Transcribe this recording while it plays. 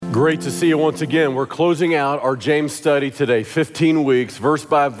Great to see you once again. We're closing out our James study today, 15 weeks, verse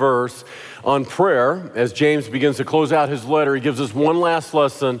by verse, on prayer. As James begins to close out his letter, he gives us one last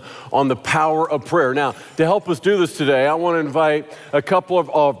lesson on the power of prayer. Now, to help us do this today, I want to invite a couple of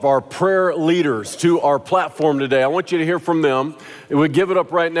our prayer leaders to our platform today. I want you to hear from them. We'll give it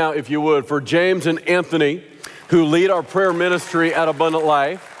up right now, if you would, for James and Anthony, who lead our prayer ministry at Abundant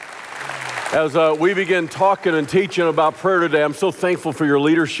Life. As we begin talking and teaching about prayer today, I'm so thankful for your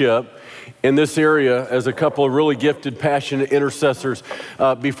leadership in this area as a couple of really gifted, passionate intercessors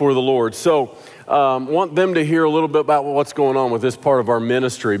before the Lord. So want them to hear a little bit about what's going on with this part of our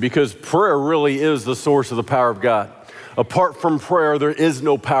ministry, because prayer really is the source of the power of God. Apart from prayer, there is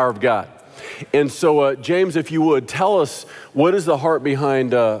no power of God. And so, James, if you would, tell us, what is the heart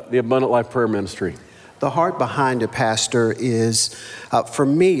behind the Abundant Life Prayer Ministry? The heart behind it, Pastor, is, for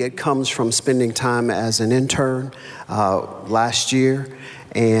me, it comes from spending time as an intern last year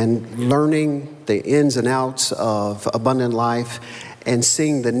and learning the ins and outs of Abundant Life and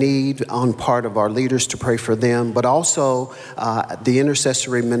seeing the need on part of our leaders to pray for them, but also the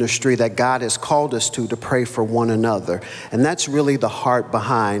intercessory ministry that God has called us to pray for one another. And that's really the heart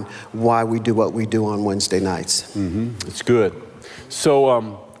behind why we do what we do on Wednesday nights. Mm-hmm. It's good.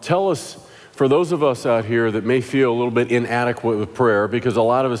 So tell us, for those of us out here that may feel a little bit inadequate with prayer, because a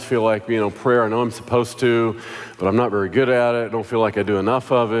lot of us feel like, prayer, I know I'm supposed to, but I'm not very good at it. I don't feel like I do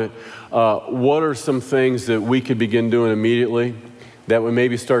enough of it. What are some things that we could begin doing immediately that would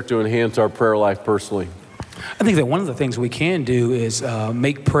maybe start to enhance our prayer life personally? I think that one of the things we can do is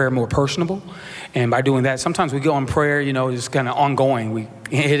make prayer more personable. And by doing that, sometimes we go on prayer, it's kind of ongoing. We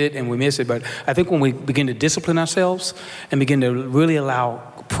hit it and we miss it. But I think when we begin to discipline ourselves and begin to really allow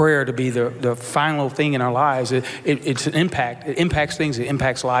prayer to be the final thing in our lives, it's an impact. It impacts things. It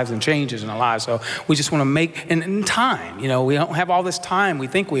impacts lives and changes in our lives. So we just want to make, and time, we don't have all this time we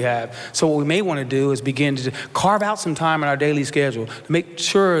think we have. So what we may want to do is begin to carve out some time in our daily schedule to make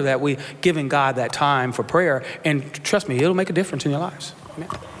sure that we're giving God that time for prayer. And trust me, it'll make a difference in your lives. Amen.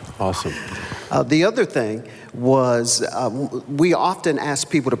 Awesome. The other thing was we often ask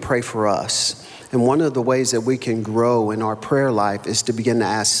people to pray for us. And one of the ways that we can grow in our prayer life is to begin to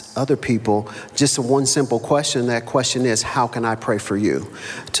ask other people just one simple question. That question is, how can I pray for you?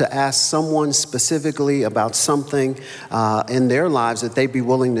 To ask someone specifically about something in their lives that they'd be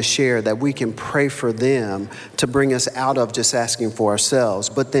willing to share, that we can pray for them to bring us out of just asking for ourselves,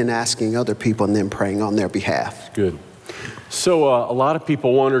 but then asking other people and then praying on their behalf. Good. So a lot of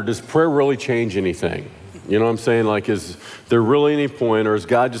people wonder, does prayer really change anything? You know what I'm saying? Like, is there really any point, or is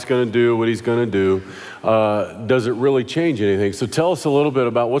God just going to do what he's going to do? Does it really change anything? So tell us a little bit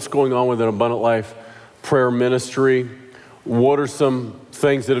about what's going on with an Abundant Life prayer ministry. What are some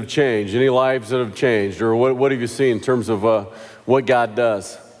things that have changed? Any lives that have changed? Or what have you seen in terms of what God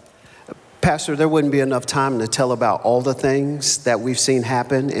does? Pastor, there wouldn't be enough time to tell about all the things that we've seen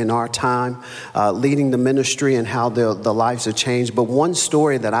happen in our time leading the ministry and how the lives have changed. But one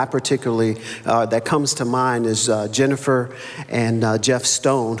story that I particularly, that comes to mind is Jennifer and Jeff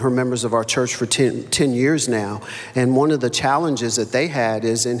Stone, who are members of our church for 10 years now. And one of the challenges that they had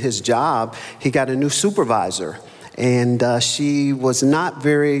is in his job, he got a new supervisor. And she was not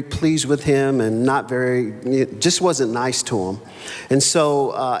very pleased with him and just wasn't nice to him. And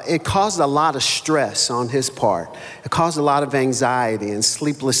so it caused a lot of stress on his part. It caused a lot of anxiety and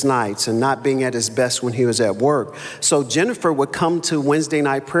sleepless nights and not being at his best when he was at work. So Jennifer would come to Wednesday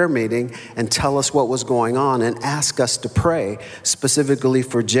night prayer meeting and tell us what was going on and ask us to pray specifically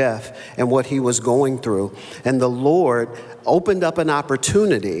for Jeff and what he was going through. And the Lord opened up an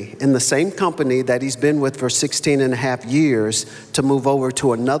opportunity in the same company that he's been with for 16 and a half years to move over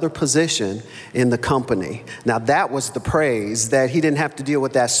to another position in the company. Now that was the praise, that he didn't have to deal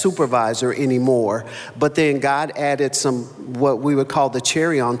with that supervisor anymore. But then God added some, what we would call the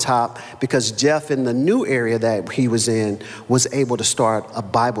cherry on top, because Jeff in the new area that he was in was able to start a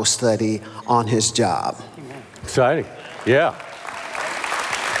Bible study on his job. Exciting. Yeah.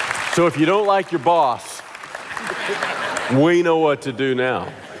 So if you don't like your boss, we know what to do now.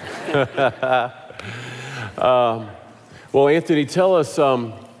 Well, Anthony, tell us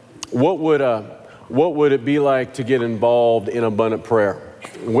what would it be like to get involved in abundant prayer?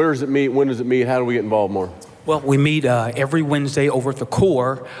 Where does it meet? When does it meet? How do we get involved more? Well, we meet every Wednesday over at the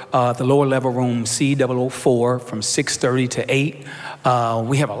core, the lower level room C004 from 6:30 to 8.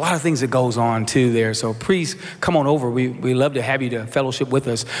 We have a lot of things that goes on too there. So please come on over. We love to have you to fellowship with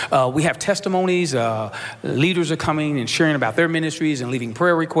us. We have testimonies. Leaders are coming and sharing about their ministries and leaving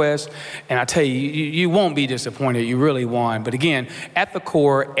prayer requests. And I tell you, you won't be disappointed. You really won't. But again, at the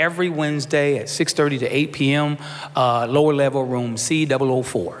core, every Wednesday at 6:30 to 8 p.m., lower level room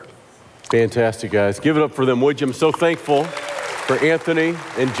C004. Fantastic, guys. Give it up for them, would you? I'm so thankful for Anthony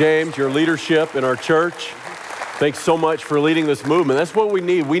and James, your leadership in our church. Thanks so much for leading this movement. That's what we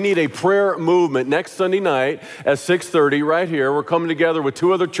need. We need a prayer movement. Next Sunday night at 6:30 right here, we're coming together with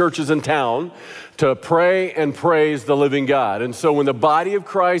 2 other churches in town to pray and praise the living God. And so when the body of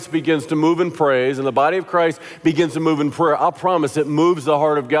Christ begins to move in praise and the body of Christ begins to move in prayer, I'll promise it moves the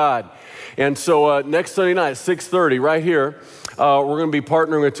heart of God. And so next Sunday night at 6:30 right here, we're going to be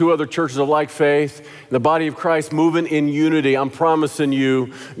partnering with 2 other churches of like faith, the body of Christ moving in unity. I'm promising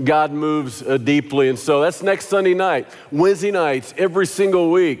you, God moves deeply. And so that's next Sunday night. Wednesday nights, every single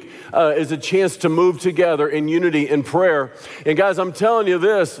week, is a chance to move together in unity in prayer. And guys, I'm telling you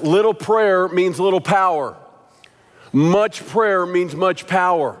this, little prayer means little power. Much prayer means much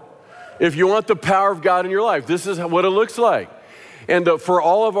power. If you want the power of God in your life, this is what it looks like. And for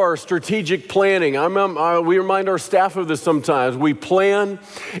all of our strategic planning, we remind our staff of this sometimes. We plan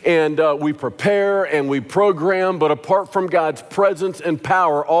and we prepare and we program, but apart from God's presence and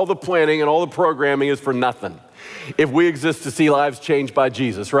power, all the planning and all the programming is for nothing if we exist to see lives changed by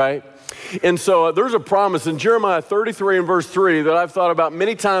Jesus, right? And so there's a promise in Jeremiah 33 and verse 3 that I've thought about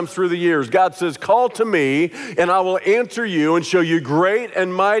many times through the years. God says, call to me and I will answer you and show you great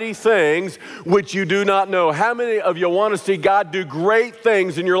and mighty things which you do not know. How many of you want to see God do great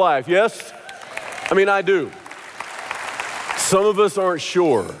things in your life? Yes? I mean, I do. Some of us aren't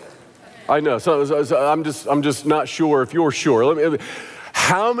sure. I know. So I'm just not sure if you're sure.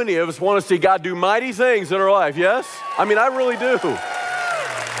 How many of us want to see God do mighty things in our life? Yes? I mean, I really do.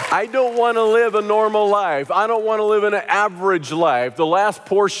 I don't want to live a normal life. I don't want to live an average life. The last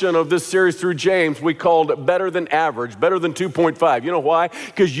portion of this series through James, we called better than average, better than 2.5. You know why?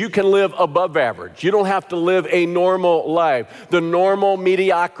 Because you can live above average. You don't have to live a normal life. The normal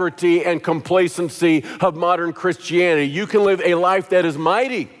mediocrity and complacency of modern Christianity. You can live a life that is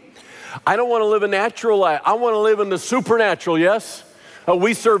mighty. I don't want to live a natural life. I want to live in the supernatural, yes?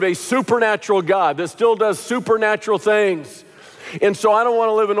 We serve a supernatural God that still does supernatural things. And so I don't want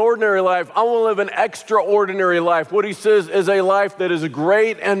to live an ordinary life. I want to live an extraordinary life. What he says is a life that is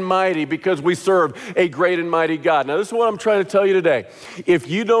great and mighty because we serve a great and mighty God. Now, this is what I'm trying to tell you today. If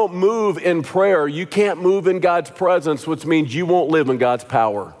you don't move in prayer, you can't move in God's presence, which means you won't live in God's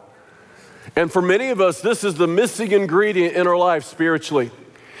power. And for many of us, this is the missing ingredient in our life spiritually.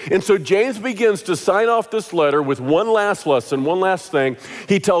 And so James begins to sign off this letter with one last lesson, one last thing.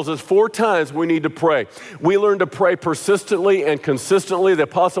 He tells us 4 times we need to pray. We learn to pray persistently and consistently. The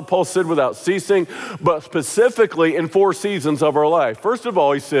Apostle Paul said without ceasing, but specifically in 4 seasons of our life. First of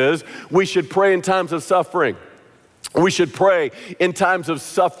all, he says we should pray in times of suffering. We should pray in times of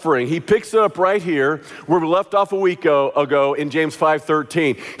suffering. He picks it up right here where we left off a week ago in James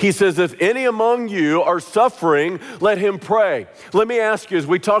 5:13. He says, if any among you are suffering, let him pray. Let me ask you, as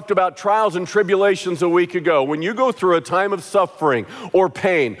we talked about trials and tribulations a week ago, when you go through a time of suffering or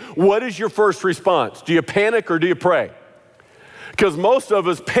pain, what is your first response? Do you panic or do you pray? Because most of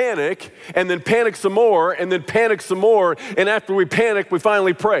us panic and then panic some more and then panic some more. And after we panic, we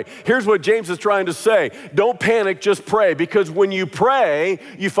finally pray. Here's what James is trying to say. Don't panic, just pray. Because when you pray,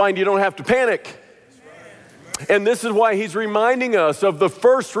 you find you don't have to panic. And this is why he's reminding us of the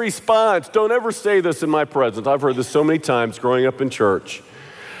first response. Don't ever say this in my presence. I've heard this so many times growing up in church.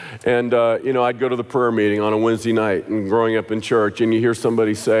 And, I'd go to the prayer meeting on a Wednesday night and growing up in church, and you hear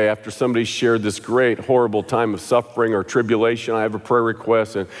somebody say, after somebody shared this great, horrible time of suffering or tribulation, I have a prayer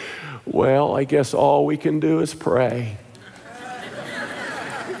request, and, well, I guess all we can do is pray.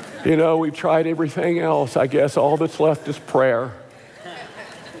 We've tried everything else. I guess all that's left is prayer.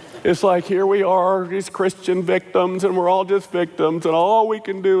 It's like here we are, these Christian victims, and we're all just victims, and all we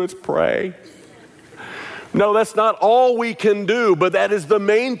can do is pray. No, that's not all we can do, but that is the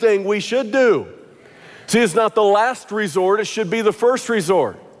main thing we should do. See, it's not the last resort, it should be the first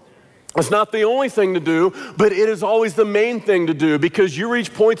resort. It's not the only thing to do, but it is always the main thing to do because you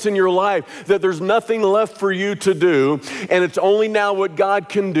reach points in your life that there's nothing left for you to do, and it's only now what God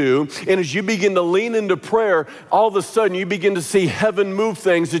can do. And as you begin to lean into prayer, all of a sudden you begin to see heaven move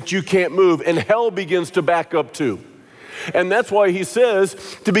things that you can't move, and hell begins to back up too. And that's why he says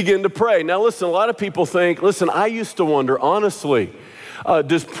to begin to pray. Now listen, a lot of people think, I used to wonder, honestly,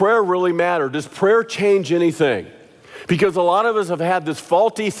 does prayer really matter? Does prayer change anything? Because a lot of us have had this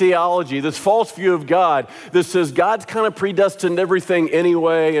faulty theology, this false view of God that says God's kind of predestined everything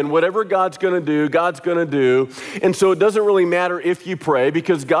anyway, and whatever God's going to do, God's going to do. And so it doesn't really matter if you pray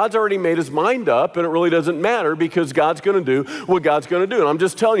because God's already made his mind up, and it really doesn't matter because God's going to do what God's going to do. And I'm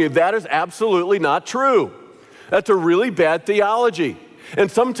just telling you, that is absolutely not true. That's a really bad theology. And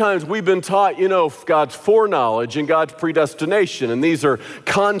sometimes we've been taught, God's foreknowledge and God's predestination. And these are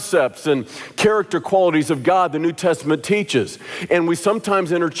concepts and character qualities of God the New Testament teaches. And we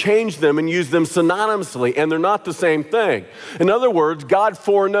sometimes interchange them and use them synonymously, and they're not the same thing. In other words, God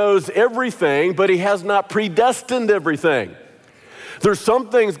foreknows everything, but he has not predestined everything. There's some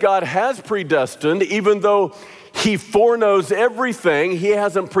things God has predestined, even though he foreknows everything, he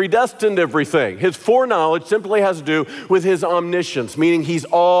hasn't predestined everything. His foreknowledge simply has to do with his omniscience, meaning he's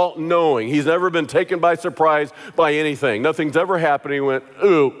all-knowing. He's never been taken by surprise by anything. Nothing's ever happened. He went,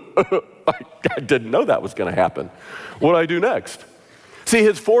 ooh, I didn't know that was going to happen. What do I do next? See,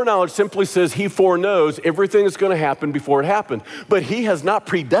 his foreknowledge simply says he foreknows everything that's going to happen before it happened. But he has not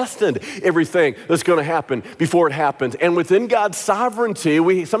predestined everything that's going to happen before it happens. And within God's sovereignty,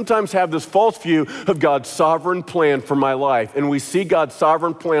 we sometimes have this false view of God's sovereign plan for my life. And we see God's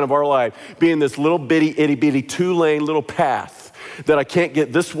sovereign plan of our life being this little bitty, itty bitty, 2-lane little path that I can't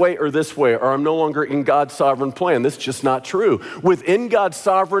get this way, or I'm no longer in God's sovereign plan. That's just not true. Within God's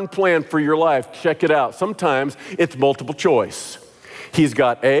sovereign plan for your life, check it out. Sometimes it's multiple choice. He's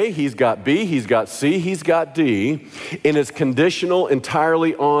got A, he's got B, he's got C, he's got D, and it's conditional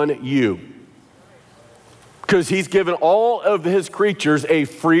entirely on you. Because he's given all of his creatures a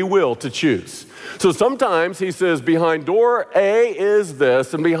free will to choose. So sometimes he says, behind door A is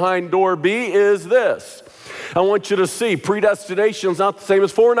this, and behind door B is this. I want you to see, predestination is not the same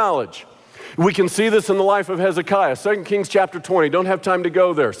as foreknowledge. We can see this in the life of Hezekiah. 2 Kings chapter 20, don't have time to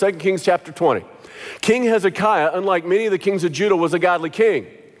go there. 2 Kings chapter 20. King Hezekiah, unlike many of the kings of Judah, was a godly king.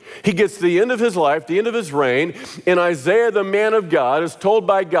 He gets to the end of his life, the end of his reign, and Isaiah, the man of God, is told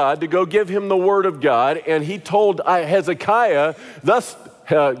by God to go give him the word of God, and he told Hezekiah, thus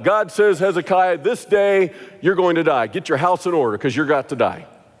God says, Hezekiah, this day you're going to die. Get your house in order because you're got to die.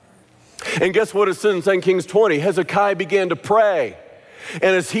 And guess what it says in 2 Kings 20? Hezekiah began to pray.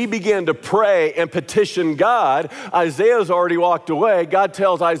 And as he began to pray and petition God, Isaiah's already walked away. God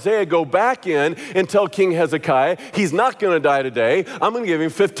tells Isaiah, go back in and tell King Hezekiah, he's not going to die today. I'm going to give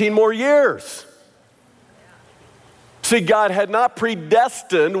him 15 more years. See, God had not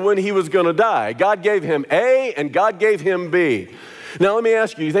predestined when he was going to die. God gave him A and God gave him B. Now, let me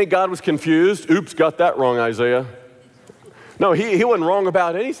ask you think God was confused? Oops, got that wrong, Isaiah. No, he wasn't wrong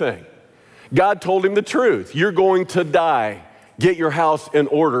about anything. God told him the truth. You're going to die. Get your house in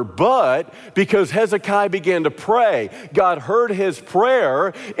order. But because Hezekiah began to pray, God heard his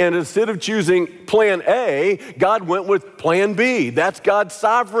prayer, and instead of choosing plan A, God went with plan B. That's God's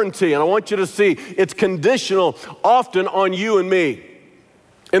sovereignty. And I want you to see it's conditional often on you and me.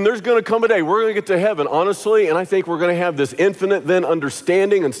 And there's going to come a day we're going to get to heaven, honestly, and I think we're going to have this infinite then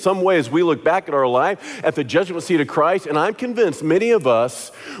understanding in some way as we look back at our life at the judgment seat of Christ. And I'm convinced many of us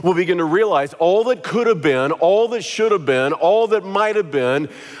will begin to realize all that could have been, all that should have been, all that might have been,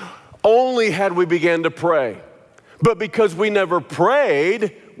 only had we began to pray. But because we never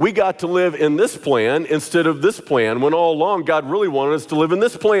prayed, we got to live in this plan instead of this plan, when all along God really wanted us to live in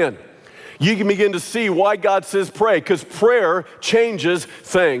this plan. You can begin to see why God says pray, because prayer changes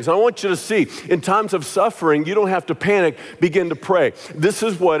things. I want you to see, in times of suffering, you don't have to panic, begin to pray. This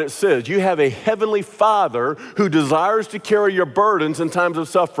is what it says. You have a heavenly Father who desires to carry your burdens in times of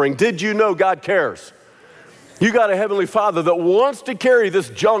suffering. Did you know God cares? You got a heavenly Father that wants to carry this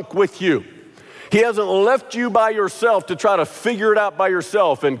junk with you. He hasn't left you by yourself to try to figure it out by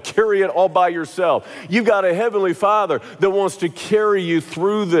yourself and carry it all by yourself. You've got a heavenly Father that wants to carry you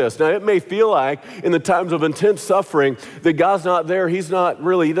through this. Now, it may feel like in the times of intense suffering that God's not there. He doesn't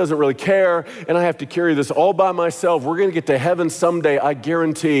really care, and I have to carry this all by myself. We're going to get to heaven someday, I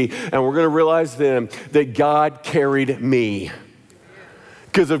guarantee, and we're going to realize then that God carried me.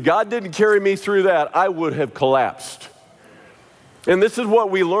 Because if God didn't carry me through that, I would have collapsed. And this is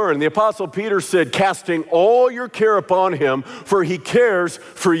what we learn. The Apostle Peter said, casting all your care upon him, for he cares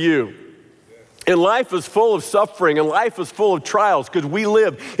for you. And life is full of suffering, and life is full of trials because we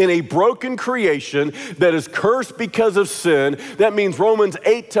live in a broken creation that is cursed because of sin. That means Romans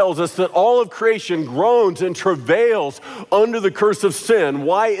 8 tells us that all of creation groans and travails under the curse of sin.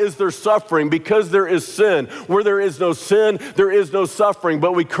 Why is there suffering? Because there is sin. Where there is no sin, there is no suffering.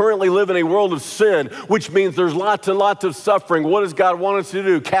 But we currently live in a world of sin, which means there's lots and lots of suffering. What does God want us to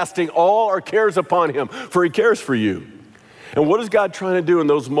do? Casting all our cares upon him, for he cares for you. And what is God trying to do in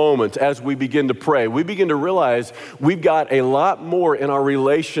those moments as we begin to pray? We begin to realize we've got a lot more in our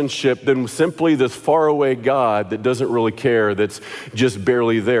relationship than simply this faraway God that doesn't really care, that's just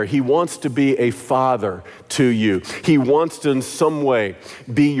barely there. He wants to be a father to you. He wants to in some way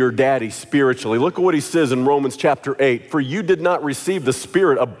be your daddy spiritually. Look at what he says in Romans chapter 8. For you did not receive the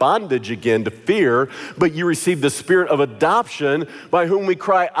spirit of bondage again to fear, but you received the spirit of adoption by whom we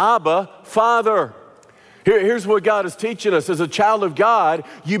cry, Abba, Father. Here's what God is teaching us. As a child of God,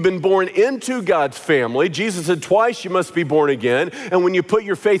 you've been born into God's family. Jesus said twice you must be born again. And when you put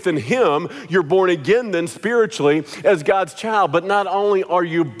your faith in him, you're born again then spiritually as God's child. But not only are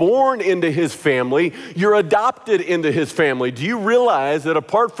you born into his family, you're adopted into his family. Do you realize that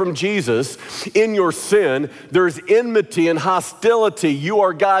apart from Jesus, in your sin, there's enmity and hostility? You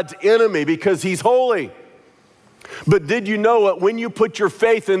are God's enemy because he's holy. But did you know that when you put your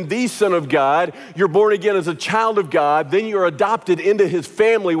faith in the Son of God, you're born again as a child of God, then you're adopted into his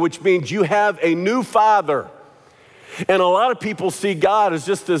family, which means you have a new father. And a lot of people see God as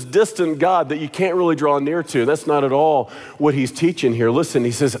just this distant God that you can't really draw near to. That's not at all what he's teaching here. Listen,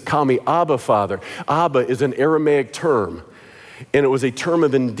 he says, call me Abba, Father. Abba is an Aramaic term. And it was a term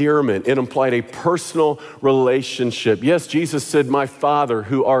of endearment. It implied a personal relationship. Yes, Jesus said, my Father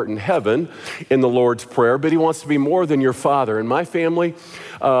who art in heaven in the Lord's Prayer, but he wants to be more than your father. In my family,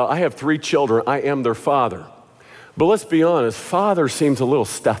 I have 3 children. I am their father. But let's be honest, father seems a little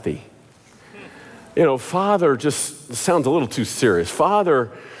stuffy. You know, father just sounds a little too serious. Father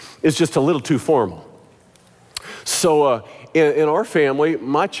is just a little too formal. So in our family,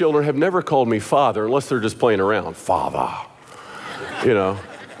 my children have never called me father unless they're just playing around. Father. You know,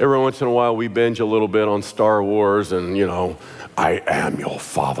 every once in a while we binge a little bit on Star Wars and, you know, I am your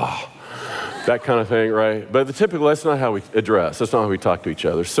father. That kind of thing, right? But typically that's not how we address. That's not how we talk to each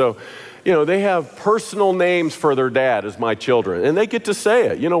other. So, you know, they have personal names for their dad as my children. And they get to say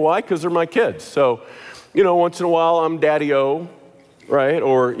it. You know why? Because they're my kids. So, you know, once in a while I'm Daddy-O, right?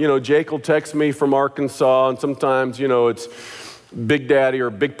 Or, you know, Jake will text me from Arkansas and sometimes, you know, it's Big Daddy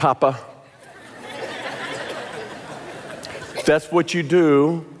or Big Papa. That's what you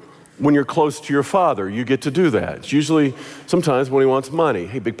do when you're close to your father. You get to do that. It's usually sometimes when he wants money.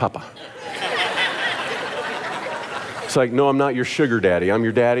 Hey, Big Papa. It's like, no, I'm not your sugar daddy. I'm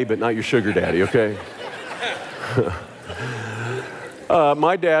your daddy, but not your sugar daddy, okay?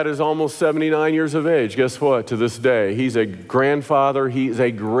 My dad is almost 79 years of age. Guess what? To this day, he's a grandfather. He's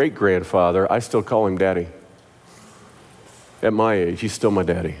a great-grandfather. I still call him daddy. At my age, he's still my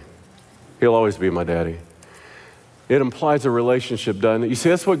daddy. He'll always be my daddy. It implies a relationship, doesn't it? You see,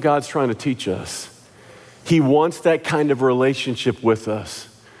 that's what God's trying to teach us. He wants that kind of relationship with us.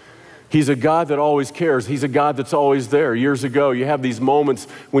 He's a God that always cares. He's a God that's always there. Years ago, you have these moments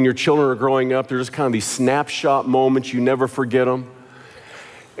when your children are growing up. They're just kind of these snapshot moments. You never forget them.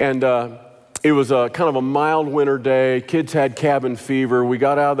 And it was a kind of a mild winter day. Kids had cabin fever. We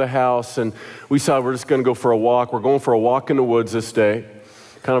got out of the house and we decided we're just going to go for a walk. We're going for a walk in the woods this day.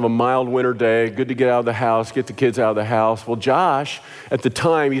 Kind of a mild winter day, good to get out of the house, get the kids out of the house. Well, Josh, at the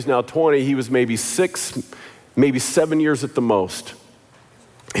time, he's now 20, he was maybe 6, maybe 7 years at the most.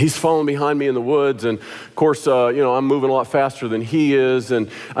 He's following behind me in the woods, and of course, you know, I'm moving a lot faster than he is, and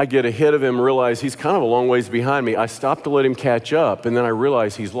I get ahead of him, realize he's kind of a long ways behind me. I stop to let him catch up, and then I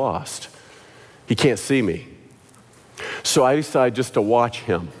realize he's lost. He can't see me. So I decide just to watch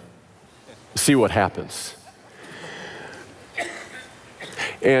him, see what happens.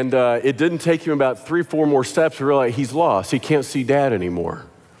 And it didn't take him about 3 or 4 more steps to realize he's lost. He can't see Dad anymore.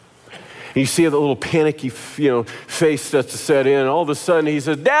 And you see the little panicky, you know, face starts to set in. And all of a sudden he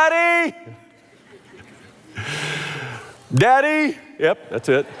says, Daddy! Daddy! Yep, that's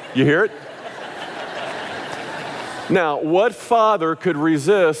it. You hear it? Now, what father could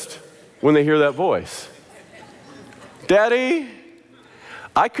resist when they hear that voice? Daddy?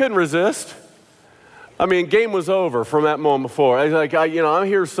 I couldn't resist. I mean, game was over from that moment before. I was like, I'm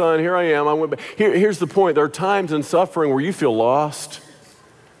here, son. Here I am. Here's the point. There are times in suffering where you feel lost.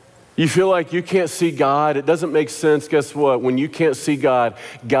 You feel like you can't see God. It doesn't make sense. Guess what? When you can't see God,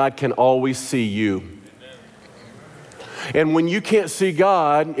 God can always see you. And when you can't see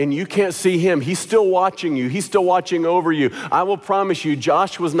God and you can't see him, he's still watching you. He's still watching over you. I will promise you,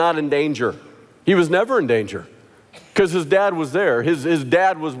 Josh was not in danger. He was never in danger. Because his dad was there. His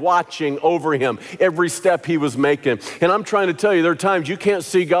dad was watching over him every step he was making. And I'm trying to tell you, there are times you can't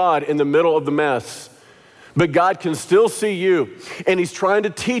see God in the middle of the mess. But God can still see you. And he's trying to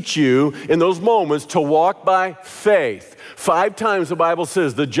teach you in those moments to walk by faith. 5 times the Bible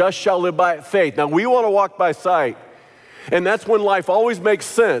says, the just shall live by faith. Now, we want to walk by sight. And that's when life always makes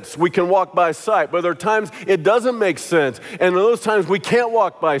sense. We can walk by sight, but there are times it doesn't make sense. And in those times we can't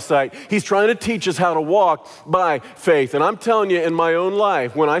walk by sight. He's trying to teach us how to walk by faith. And I'm telling you, in my own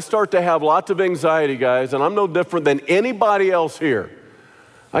life, when I start to have lots of anxiety, guys, and I'm no different than anybody else here,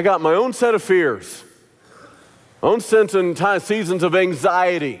 I got my own set of fears, my own sense and seasons of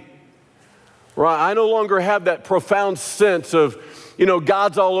anxiety. Right? I no longer have that profound sense of,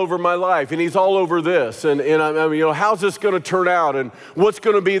 God's all over my life and he's all over this. And how's this going to turn out and what's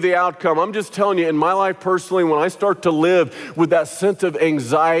going to be the outcome? I'm just telling you, in my life personally, when I start to live with that sense of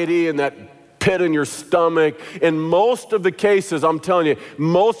anxiety and that pit in your stomach, in most of the cases, I'm telling you,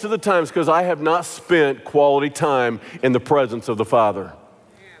 most of the times, because I have not spent quality time in the presence of the Father.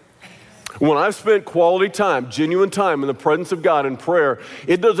 When I've spent quality time, genuine time in the presence of God in prayer,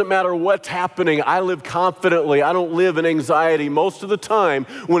 it doesn't matter what's happening. I live confidently. I don't live in anxiety most of the time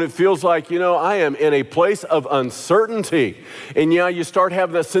when it feels like, I am in a place of uncertainty. And you start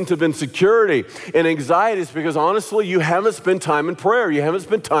having that sense of insecurity and anxiety. It's because honestly, you haven't spent time in prayer. You haven't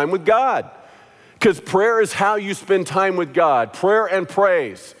spent time with God. Because prayer is how you spend time with God. Prayer and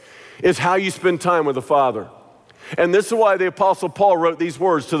praise is how you spend time with the Father. And this is why the Apostle Paul wrote these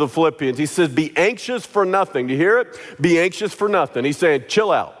words to the Philippians. He says, be anxious for nothing. Do you hear it? Be anxious for nothing. He's saying,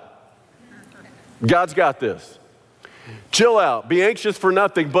 chill out. God's got this. Chill out. Be anxious for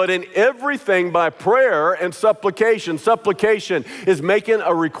nothing, but in everything by prayer and supplication. Supplication is making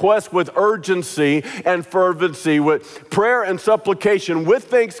a request with urgency and fervency. With prayer and supplication with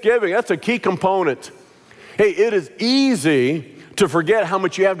thanksgiving. That's a key component. Hey, it is easy to forget how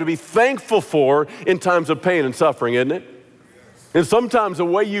much you have to be thankful for in times of pain and suffering, isn't it? And sometimes the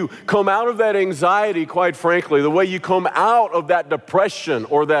way you come out of that anxiety, quite frankly, the way you come out of that depression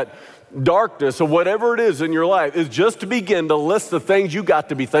or that darkness or whatever it is in your life is just to begin to list the things you got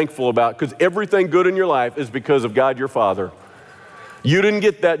to be thankful about, because everything good in your life is because of God your Father. You didn't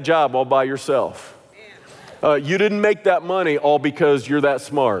get that job all by yourself. You didn't make that money all because you're that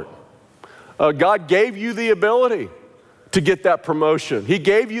smart. God gave you the ability to get that promotion. He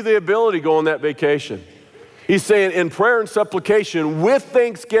gave you the ability to go on that vacation. He's saying in prayer and supplication with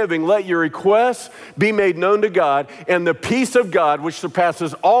thanksgiving, let your requests be made known to God, and the peace of God, which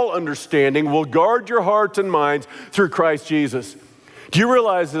surpasses all understanding, will guard your hearts and minds through Christ Jesus. Do you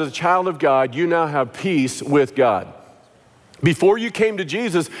realize that as a child of God, you now have peace with God? Before you came to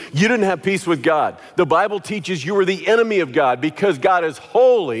Jesus, you didn't have peace with God. The Bible teaches you were the enemy of God because God is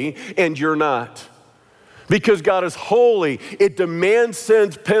holy and you're not. Because God is holy, it demands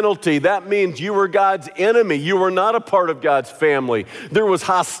sin's penalty. That means you were God's enemy. You were not a part of God's family. There was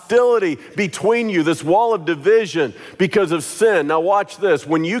hostility between you, this wall of division because of sin. Now watch this.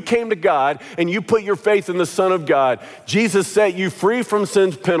 When you came to God and you put your faith in the Son of God, Jesus set you free from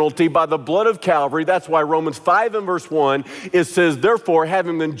sin's penalty by the blood of Calvary. That's why Romans 5 and verse 1, it says, therefore,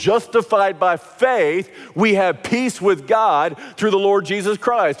 having been justified by faith, we have peace with God through the Lord Jesus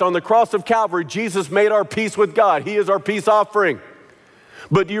Christ. On the cross of Calvary, Jesus made our peace with God. He is our peace offering.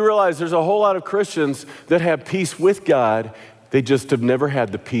 But do you realize there's a whole lot of Christians that have peace with God, they just have never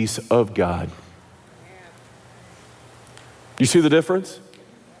had the peace of God. You see the difference?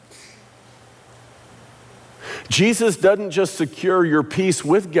 Jesus doesn't just secure your peace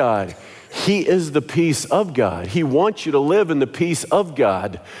with God. He is the peace of God. He wants you to live in the peace of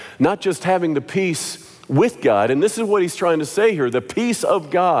God, not just having the peace with God. And this is what he's trying to say here, the peace of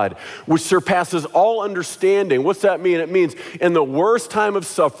God, which surpasses all understanding. What's that mean? It means in the worst time of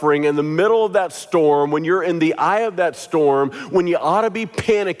suffering, in the middle of that storm, when you're in the eye of that storm, when you ought to be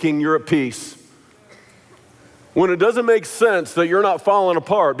panicking, you're at peace. When it doesn't make sense that you're not falling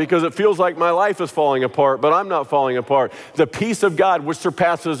apart because it feels like my life is falling apart, but I'm not falling apart. The peace of God, which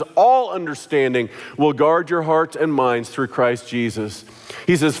surpasses all understanding, will guard your hearts and minds through Christ Jesus.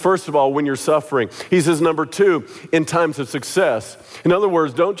 He says, first of all, when you're suffering. He says, number two, in times of success. In other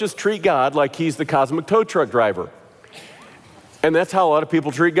words, don't just treat God like he's the cosmic tow truck driver. And that's how a lot of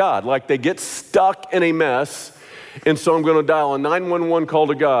people treat God. Like they get stuck in a mess. And so I'm going to dial a 911 call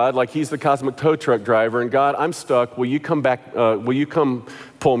to God like he's the cosmic tow truck driver. And God, I'm stuck. Will you come back? Will you come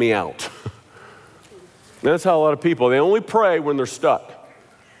pull me out? And that's how a lot of people, they only pray when they're stuck.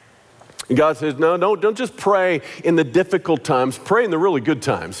 And God says, no, don't just pray in the difficult times. Pray in the really good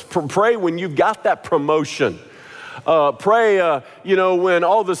times. Pray when you've got that promotion. Pray, when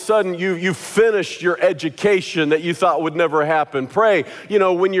all of a sudden you finished your education that you thought would never happen. Pray,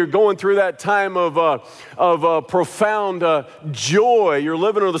 when you're going through that time of profound joy. You're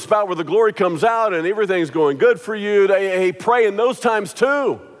living on the spot where the glory comes out and everything's going good for you. Hey, pray in those times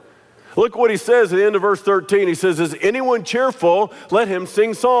too. Look what he says at the end of verse 13. He says, is anyone cheerful? Let him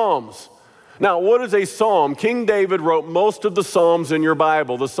sing psalms. Now, what is a psalm? King David wrote most of the Psalms in your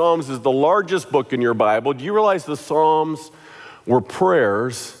Bible. The Psalms is the largest book in your Bible. Do you realize the Psalms were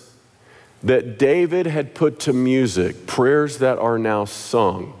prayers that David had put to music, prayers that are now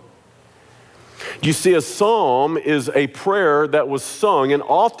sung? You see, a psalm is a prayer that was sung, and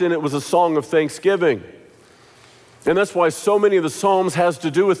often it was a song of thanksgiving. And that's why so many of the Psalms has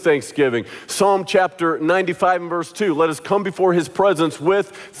to do with thanksgiving. Psalm chapter 95 and verse 2, let us come before his presence with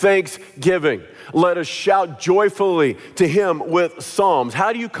thanksgiving. Let us shout joyfully to him with psalms.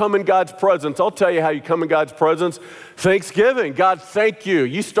 How do you come in God's presence? I'll tell you how you come in God's presence. Thanksgiving. God, thank you.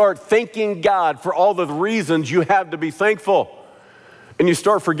 You start thanking God for all the reasons you have to be thankful. And you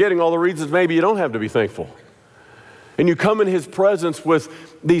start forgetting all the reasons maybe you don't have to be thankful. And you come in his presence with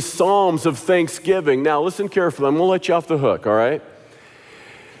these psalms of thanksgiving. Now, listen carefully. I'm going to let you off the hook, all right?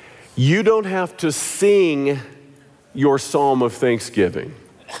 You don't have to sing your psalm of thanksgiving.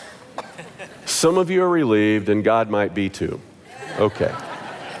 Some of you are relieved, and God might be too. Okay.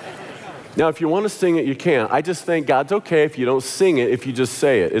 Now, if you want to sing it, you can. I just think God's okay if you don't sing it, if you just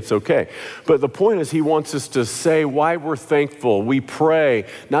say it. It's okay. But the point is, he wants us to say why we're thankful. We pray,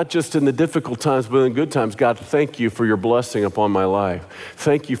 not just in the difficult times, but in the good times. God, thank you for your blessing upon my life.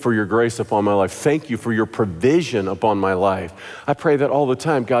 Thank you for your grace upon my life. Thank you for your provision upon my life. I pray that all the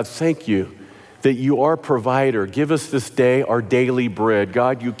time. God, thank you that you are provider. Give us this day our daily bread.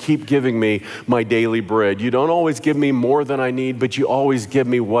 God, you keep giving me my daily bread. You don't always give me more than I need, but you always give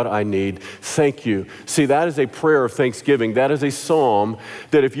me what I need. Thank you. See, that is a prayer of thanksgiving. That is a psalm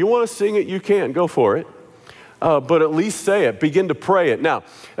that if you want to sing it, you can. Go for it. But at least say it. Begin to pray it. Now,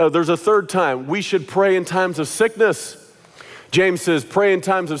 there's a third time. We should pray in times of sickness. James says, pray in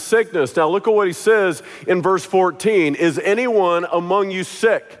times of sickness. Now, look at what he says in verse 14. Is anyone among you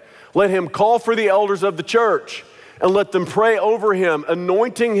sick? Let him call for the elders of the church and let them pray over him,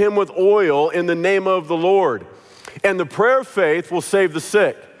 anointing him with oil in the name of the Lord. And the prayer of faith will save the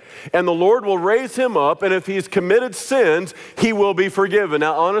sick. And the Lord will raise him up, and if he's committed sins, he will be forgiven.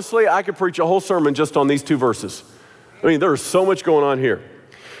 Now, honestly, I could preach a whole sermon just on these two verses. I mean, there is so much going on here.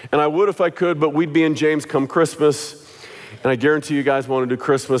 And I would if I could, but we'd be in James come Christmas. And I guarantee you guys want to do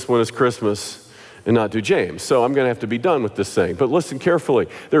Christmas when it's Christmas and not do James. So I'm going to have to be done with this thing. But listen carefully.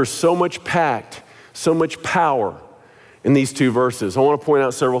 There's so much packed, so much power in these two verses. I want to point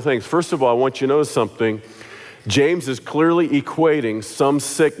out several things. First of all, I want you to notice something. James is clearly equating some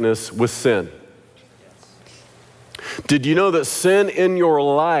sickness with sin. Did you know that sin in your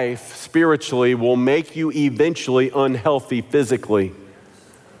life spiritually will make you eventually unhealthy physically?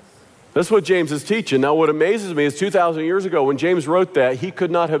 That's what James is teaching. Now, what amazes me is 2,000 years ago when James wrote that, he could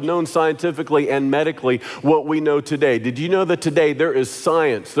not have known scientifically and medically what we know today. Did you know that today there is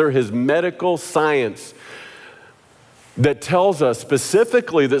science, there is medical science that tells us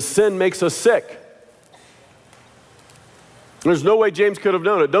specifically that sin makes us sick? There's no way James could have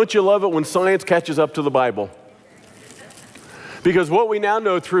known it. Don't you love it when science catches up to the Bible? Because what we now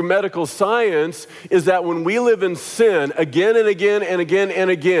know through medical science is that when we live in sin again and again and again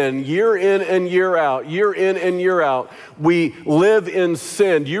and again, year in and year out, year in and year out, we live in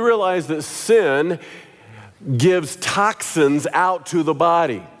sin. Do you realize that sin gives toxins out to the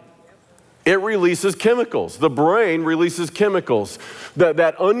body? It releases chemicals. The brain releases chemicals.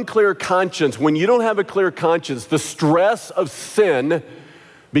 That unclear conscience, when you don't have a clear conscience, the stress of sin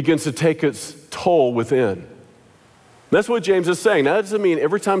begins to take its toll within. That's what James is saying. Now, that doesn't mean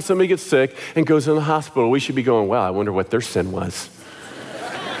every time somebody gets sick and goes in the hospital, we should be going, wow, I wonder what their sin was.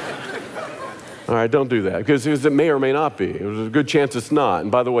 All right, don't do that, because it may or may not be. There's a good chance it's not.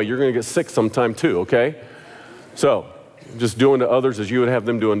 And by the way, you're going to get sick sometime too, okay? So, just do unto others as you would have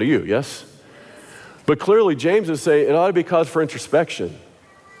them do unto you, yes? But clearly, James is saying it ought to be cause for introspection.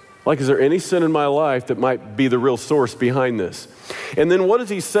 Like, is there any sin in my life that might be the real source behind this? And then what does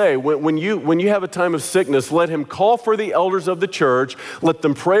he say? When you have a time of sickness, let him call for the elders of the church, let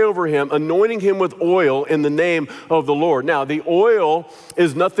them pray over him, anointing him with oil in the name of the Lord. Now, the oil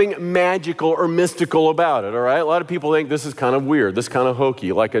is nothing magical or mystical about it, all right? A lot of people think this is kind of weird, this kind of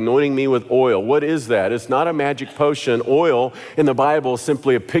hokey, like anointing me with oil. What is that? It's not a magic potion. Oil in the Bible is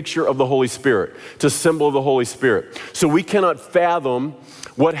simply a picture of the Holy Spirit. It's a symbol of the Holy Spirit. So we cannot fathom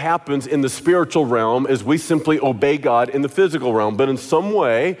what happens in the spiritual realm as we simply obey God in the physical realm. But in some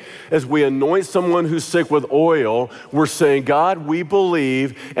way, as we anoint someone who's sick with oil, we're saying, God, we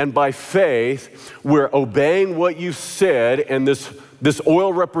believe, and by faith, we're obeying what you said, and this This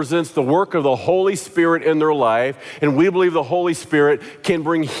oil represents the work of the Holy Spirit in their life, and we believe the Holy Spirit can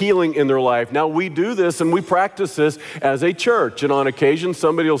bring healing in their life. Now, we do this and we practice this as a church, and on occasion,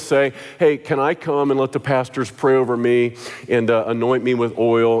 somebody will say, hey, can I come and let the pastors pray over me and anoint me with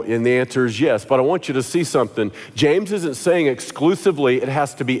oil? And the answer is yes, but I want you to see something. James isn't saying exclusively it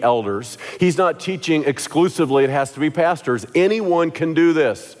has to be elders. He's not teaching exclusively it has to be pastors. Anyone can do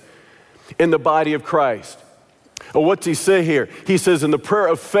this in the body of Christ. Well, what's he say here? He says, and the prayer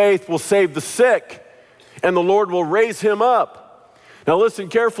of faith will save the sick, and the Lord will raise him up. Now listen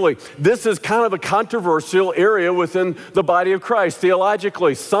carefully. This is kind of a controversial area within the body of Christ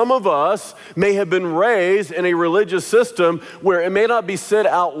theologically. Some of us may have been raised in a religious system where it may not be said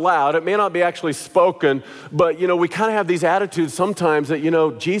out loud, it may not be actually spoken, but we kind of have these attitudes sometimes that,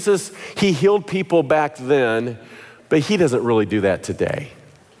 Jesus, he healed people back then, but he doesn't really do that today.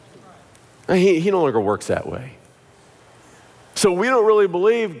 He no longer works that way. So we don't really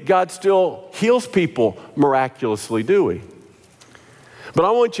believe God still heals people miraculously, do we? But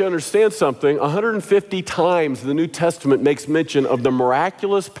I want you to understand something. 150 times the New Testament makes mention of the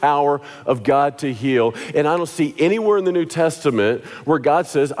miraculous power of God to heal. And I don't see anywhere in the New Testament where God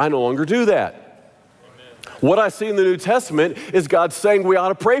says, I no longer do that. Amen. What I see in the New Testament is God saying we ought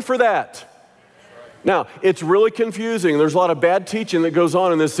to pray for that. Now, it's really confusing. There's a lot of bad teaching that goes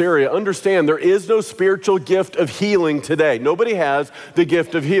on in this area. Understand, there is no spiritual gift of healing today. Nobody has the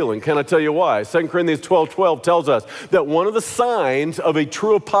gift of healing. Can I tell you why? 2 Corinthians 12:12 tells us that one of the signs of a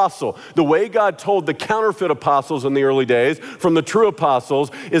true apostle, the way God told the counterfeit apostles in the early days from the true apostles,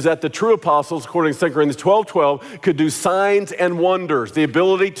 is that the true apostles, according to 2 Corinthians 12:12, could do signs and wonders, the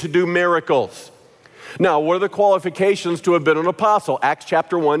ability to do miracles. Now, what are the qualifications to have been an apostle? Acts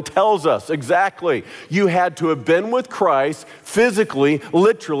chapter 1 tells us exactly. You had to have been with Christ physically,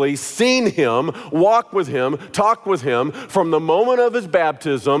 literally, seen him, walked with him, talked with him from the moment of his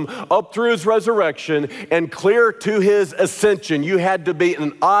baptism up through his resurrection and clear to his ascension. You had to be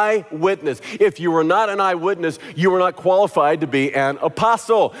an eyewitness. If you were not an eyewitness, you were not qualified to be an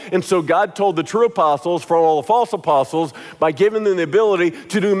apostle. And so God told the true apostles from all the false apostles by giving them the ability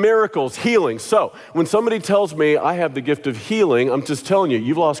to do miracles, healing. So, when somebody tells me I have the gift of healing, I'm just telling you,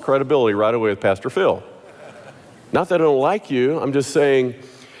 you've lost credibility right away with Pastor Phil. Not that I don't like you, I'm just saying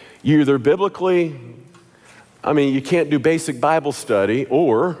you either biblically, you can't do basic Bible study,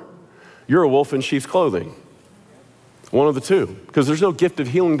 or you're a wolf in sheep's clothing. One of the two, because there's no gift of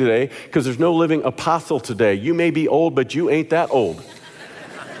healing today, because there's no living apostle today. You may be old, but you ain't that old,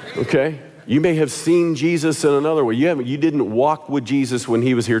 okay? You may have seen Jesus in another way. You didn't walk with Jesus when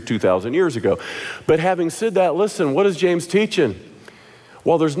he was here 2,000 years ago. But having said that, listen, what is James teaching?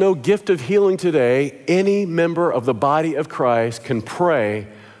 While there's no gift of healing today, any member of the body of Christ can pray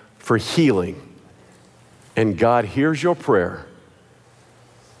for healing. And God hears your prayer,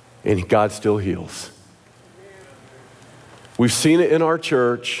 and God still heals. We've seen it in our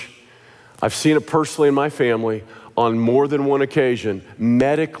church. I've seen it personally in my family. On more than one occasion,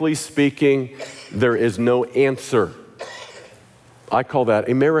 medically speaking, there is no answer. I call that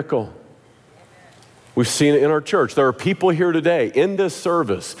a miracle. We've seen it in our church. There are people here today in this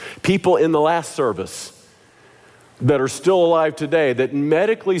service, people in the last service that are still alive today that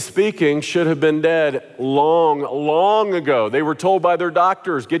medically speaking should have been dead long ago. They were told by their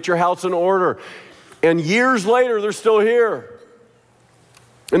doctors, get your house in order. And years later, they're still here.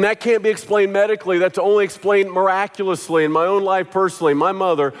 And that can't be explained medically. That's only explained miraculously. In my own life personally, my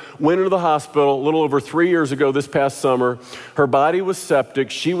mother went into the hospital a little over 3 years ago this past summer. Her body was septic.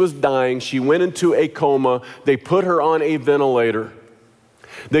 She was dying. She went into a coma. They put her on a ventilator.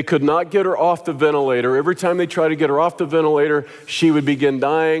 They could not get her off the ventilator. Every time they tried to get her off the ventilator, she would begin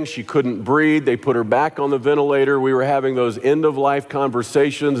dying. She couldn't breathe. They put her back on the ventilator. We were having those end-of-life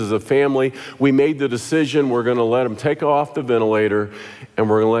conversations as a family. We made the decision we're going to let them take her off the ventilator, and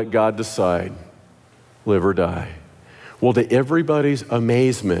we're going to let God decide, live or die. Well, to everybody's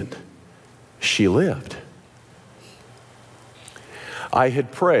amazement, she lived. I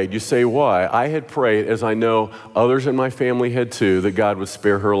had prayed. You say, why? I had prayed, as I know others in my family had too, that God would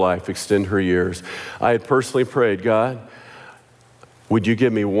spare her life, extend her years. I had personally prayed, God, would you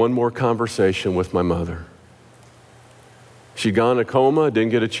give me one more conversation with my mother? She'd gone in a coma,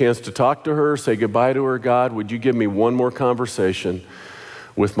 didn't get a chance to talk to her, say goodbye to her. God, would you give me one more conversation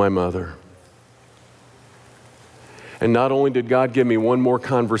with my mother? And not only did God give me one more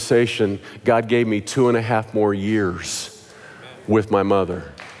conversation, God gave me 2.5 more years with my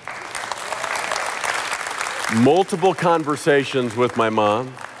mother. Multiple conversations with my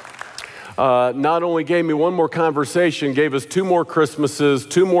mom. not only gave me one more conversation, gave us 2 more Christmases,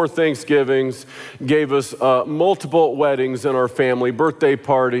 2 more Thanksgivings, gave us multiple weddings in our family, birthday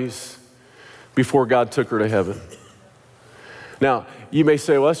parties, before God took her to heaven. Now, you may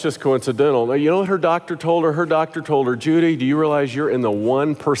say, well, that's just coincidental. Now, you know what her doctor told her? Her doctor told her, Judy, do you realize you're in the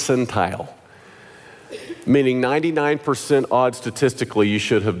 1 percentile? Meaning 99% odds statistically you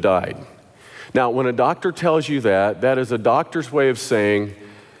should have died. Now, when a doctor tells you that, that is a doctor's way of saying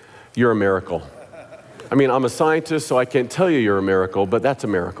you're a miracle. I mean, I'm a scientist, so I can't tell you you're a miracle, but that's a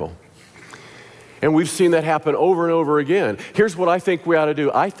miracle. And we've seen that happen over and over again. Here's what I think we ought to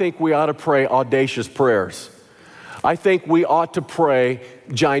do. I think we ought to pray audacious prayers. I think we ought to pray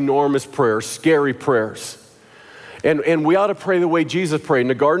ginormous prayers, scary prayers. And we ought to pray the way Jesus prayed in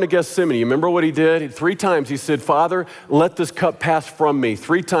the Garden of Gethsemane. You remember what he did? 3 times he said, Father, let this cup pass from me.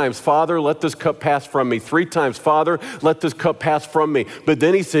 3 times, Father, let this cup pass from me. 3 times, Father, let this cup pass from me. But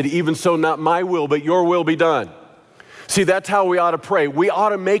then he said, even so, not my will, but your will be done. See, that's how we ought to pray. We ought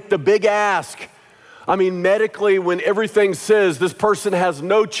to make the big ask. I mean, medically, when everything says this person has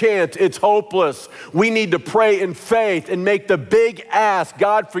no chance, it's hopeless, we need to pray in faith and make the big ask.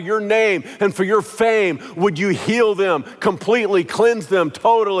 God, for your name and for your fame, would you heal them completely, cleanse them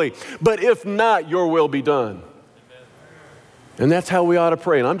totally? But if not, your will be done. And that's how we ought to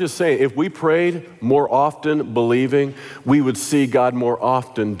pray. And I'm just saying, if we prayed more often believing, we would see God more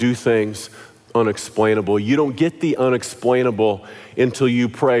often do things unexplainable. You don't get the unexplainable until you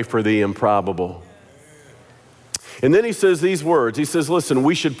pray for the improbable. And then he says these words. He says, listen,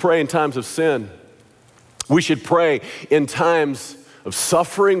 we should pray in times of sin. We should pray in times of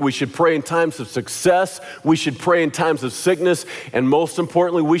suffering. We should pray in times of success. We should pray in times of sickness. And most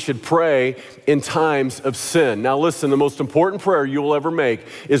importantly, we should pray in times of sin. Now listen, the most important prayer you will ever make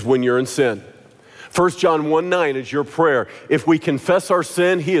is when you're in sin. 1 John 1:9 is your prayer. If we confess our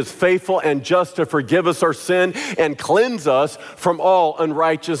sin, he is faithful and just to forgive us our sin and cleanse us from all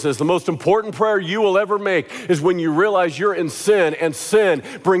unrighteousness. The most important prayer you will ever make is when you realize you're in sin, and sin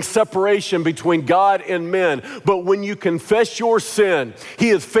brings separation between God and men. But when you confess your sin,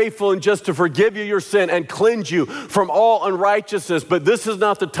 he is faithful and just to forgive you your sin and cleanse you from all unrighteousness. But this is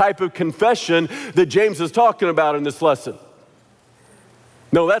not the type of confession that James is talking about in this lesson.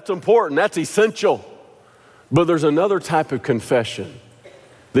 No, that's important, that's essential. But there's another type of confession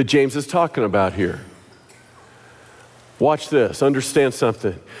that James is talking about here. Watch this, understand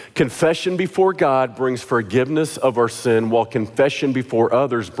something. Confession before God brings forgiveness of our sin, while confession before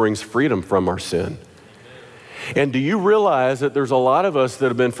others brings freedom from our sin. And do you realize that there's a lot of us that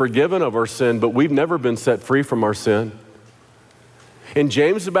have been forgiven of our sin, but we've never been set free from our sin? And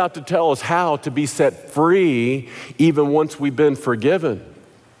James is about to tell us how to be set free even once we've been forgiven.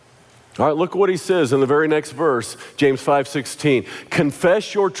 All right, look what he says in the very next verse, James 5:16.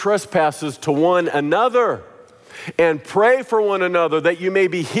 Confess your trespasses to one another and pray for one another that you may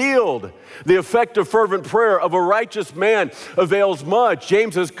be healed. The effective fervent prayer of a righteous man avails much.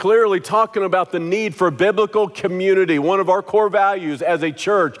 James is clearly talking about the need for biblical community. One of our core values as a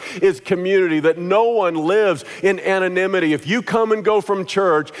church is community, that no one lives in anonymity. If you come and go from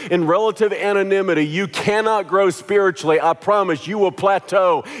church in relative anonymity, you cannot grow spiritually. I promise you will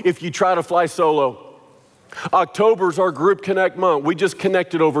plateau if you try to fly solo. October's our Group Connect month. We just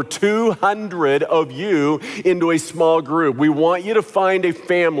connected over 200 of you into a small group. We want you to find a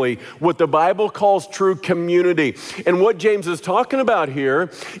family, what the Bible calls true community. And what James is talking about here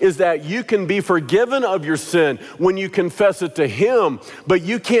is that you can be forgiven of your sin when you confess it to him, but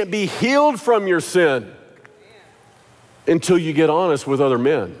you can't be healed from your sin until you get honest with other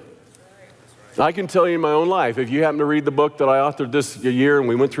men. I can tell you in my own life, if you happen to read the book that I authored this year, and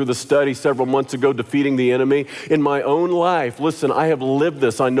we went through the study several months ago, Defeating the Enemy, in my own life, listen, I have lived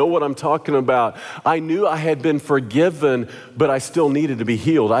this. I know what I'm talking about. I knew I had been forgiven, but I still needed to be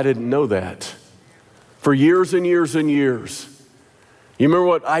healed. I didn't know that. For years and years and years. You remember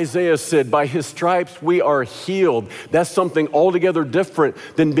what Isaiah said, by his stripes we are healed. That's something altogether different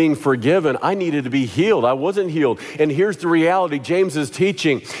than being forgiven. I needed to be healed. I wasn't healed. And here's the reality James is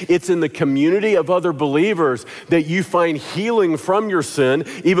teaching. It's in the community of other believers that you find healing from your sin,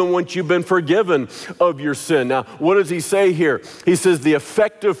 even once you've been forgiven of your sin. Now, what does he say here? He says, the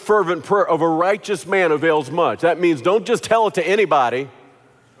effective fervent prayer of a righteous man avails much. That means don't just tell it to anybody.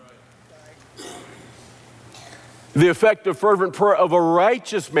 The effective fervent prayer of a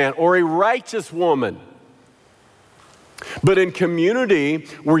righteous man or a righteous woman. But in community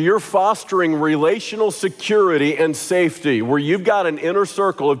where you're fostering relational security and safety, where you've got an inner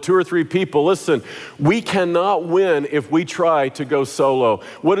circle of 2 or 3 people, listen, we cannot win if we try to go solo.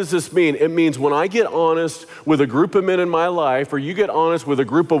 What does this mean? It means when I get honest with a group of men in my life, or you get honest with a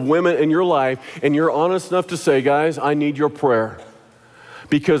group of women in your life, and you're honest enough to say, guys, I need your prayer.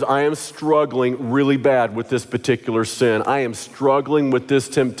 Because I am struggling really bad with this particular sin. I am struggling with this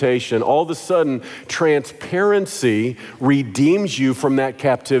temptation. All of a sudden, transparency redeems you from that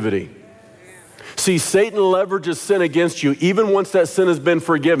captivity. See, Satan leverages sin against you even once that sin has been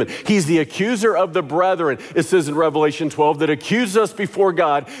forgiven. He's the accuser of the brethren, it says in Revelation 12, that accuses us before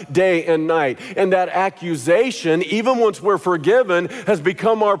God day and night. And that accusation, even once we're forgiven, has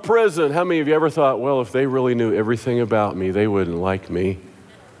become our prison. How many of you ever thought, well, if they really knew everything about me, they wouldn't like me?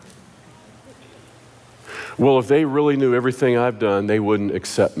 Well, if they really knew everything I've done, they wouldn't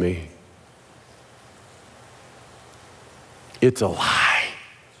accept me. It's a lie.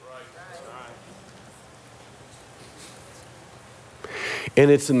 And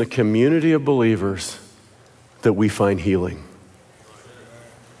it's in the community of believers that we find healing.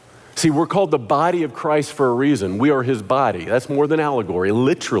 See, we're called the body of Christ for a reason. We are his body. That's more than allegory.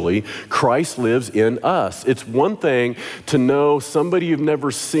 Literally, Christ lives in us. It's one thing to know somebody you've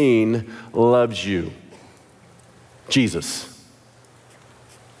never seen loves you. Jesus.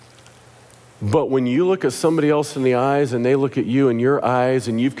 But when you look at somebody else in the eyes and they look at you in your eyes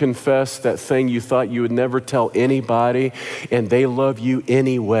and you've confessed that thing you thought you would never tell anybody and they love you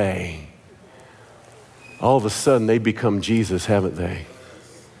anyway, all of a sudden they become Jesus, haven't they?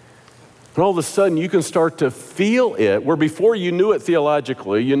 And all of a sudden you can start to feel it where before you knew it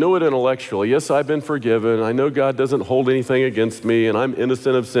theologically, you knew it intellectually. Yes, I've been forgiven. I know God doesn't hold anything against me and I'm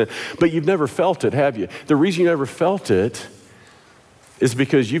innocent of sin. But you've never felt it, have you? The reason you never felt it is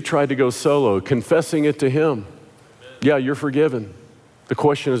because you've tried to go solo, confessing it to him. Yeah, you're forgiven. The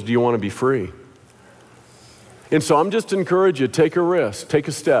question is, do you want to be free? And so I'm just encouraging you, take a risk, take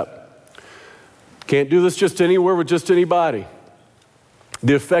a step. Can't do this just anywhere with just anybody.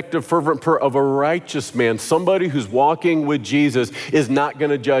 The effective fervent prayer of a righteous man, somebody who's walking with Jesus, is not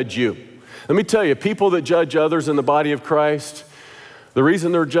going to judge you. Let me tell you, people that judge others in the body of Christ, the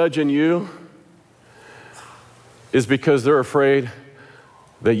reason they're judging you is because they're afraid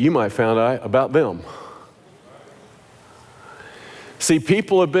that you might find out about them. See,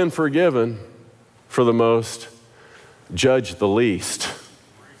 people have been forgiven for the most, judge the least.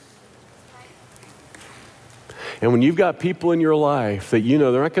 And when you've got people in your life that you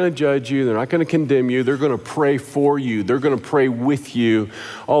know they're not going to judge you, they're not going to condemn you, they're going to pray for you, they're going to pray with you,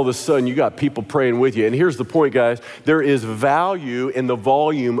 all of a sudden you got people praying with you. And here's the point, guys. There is value in the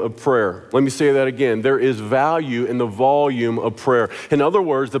volume of prayer. Let me say that again. There is value in the volume of prayer. In other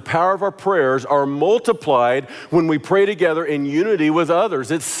words, the power of our prayers are multiplied when we pray together in unity with others.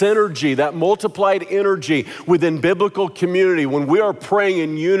 It's synergy, that multiplied energy within biblical community. When we are praying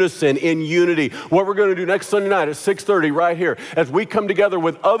in unison, in unity, what we're going to do next Sunday night at 6:30 right here, as we come together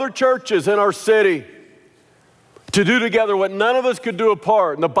with other churches in our city to do together what none of us could do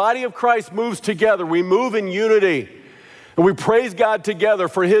apart. And the body of Christ moves together. We move in unity. And we praise God together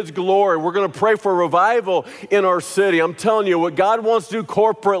for his glory. We're going to pray for revival in our city. I'm telling you, what God wants to do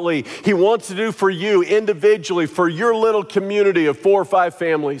corporately, he wants to do for you individually, for your little community of 4 or 5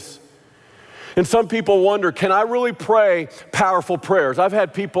 families. And some people wonder, can I really pray powerful prayers? I've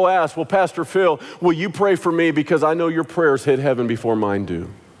had people ask, well, Pastor Phil, will you pray for me because I know your prayers hit heaven before mine do?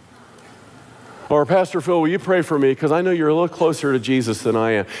 Or Pastor Phil, will you pray for me because I know you're a little closer to Jesus than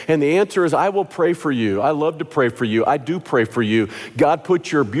I am? And the answer is, I will pray for you. I love to pray for you. I do pray for you. God puts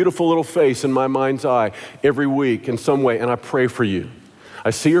your beautiful little face in my mind's eye every week in some way, and I pray for you. I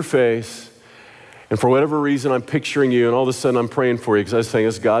see your face. And for whatever reason, I'm picturing you, and all of a sudden I'm praying for you because I was saying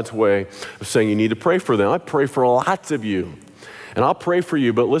it's God's way of saying you need to pray for them. I pray for lots of you, and I'll pray for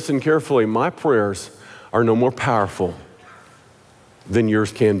you, but listen carefully. My prayers are no more powerful than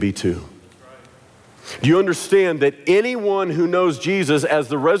yours can be too. Do you understand that anyone who knows Jesus as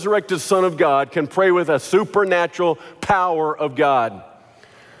the resurrected Son of God can pray with a supernatural power of God?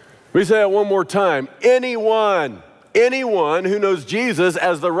 Let me say that one more time. Anyone who knows Jesus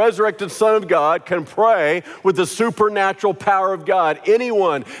as the resurrected Son of God can pray with the supernatural power of God.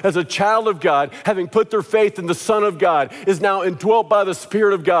 Anyone as a child of God, having put their faith in the Son of God, is now indwelt by the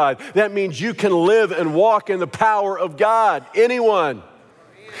Spirit of God. That means you can live and walk in the power of God. Anyone.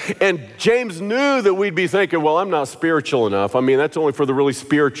 And James knew that we'd be thinking, well, I'm not spiritual enough. I mean, that's only for the really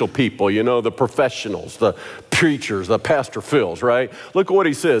spiritual people, you know, the professionals, the preachers, the Pastor Phils, right? Look at what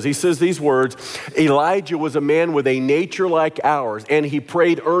he says. He says these words, Elijah was a man with a nature like ours, and he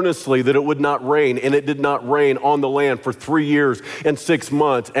prayed earnestly that it would not rain, and it did not rain on the land for 3 years and 6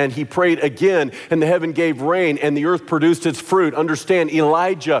 months. And he prayed again, and the heaven gave rain, and the earth produced its fruit. Understand,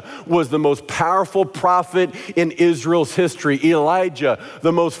 Elijah was the most powerful prophet in Israel's history. Elijah,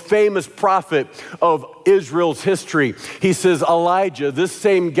 the most famous prophet of Israel's history. He says, Elijah, this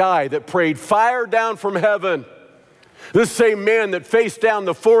same guy that prayed fire down from heaven, this same man that faced down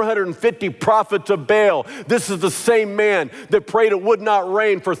the 450 prophets of Baal, this is the same man that prayed it would not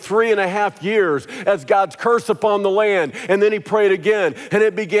rain for 3.5 years as God's curse upon the land. And then he prayed again and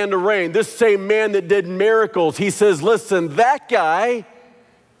it began to rain. This same man that did miracles, he says, listen, that guy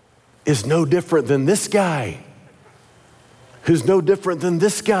is no different than this guy, who's no different than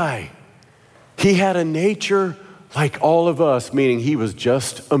this guy. He had a nature like all of us, meaning he was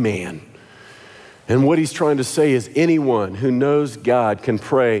just a man. And what he's trying to say is anyone who knows God can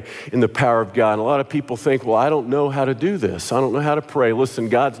pray in the power of God. And a lot of people think, well, I don't know how to do this. I don't know how to pray. Listen,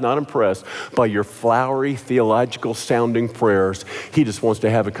 God's not impressed by your flowery, theological sounding prayers. He just wants to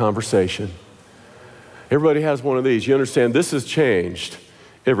have a conversation. Everybody has one of these. You understand, this has changed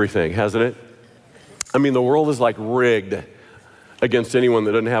everything, hasn't it? I mean, the world is like rigged against anyone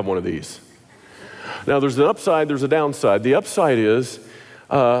that doesn't have one of these. Now, there's an upside, there's a downside. The upside is,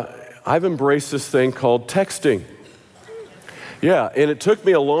 I've embraced this thing called texting. Yeah, and it took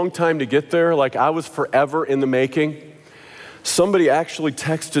me a long time to get there. Like I was forever in the making. Somebody actually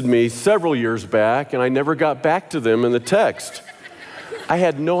texted me several years back and I never got back to them in the text. I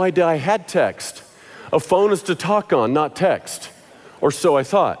had no idea I had text. A phone is to talk on, not text. Or so I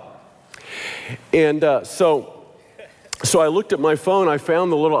thought. And so I looked at my phone, I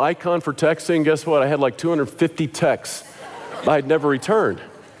found the little icon for texting. Guess what? I had like 250 texts I'd never returned.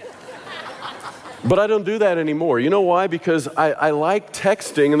 But I don't do that anymore. You know why? Because I like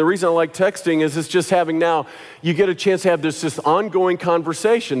texting, and the reason I like texting is it's just having now, you get a chance to have this ongoing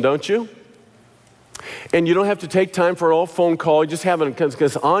conversation, don't you? And you don't have to take time for an all phone call, you just have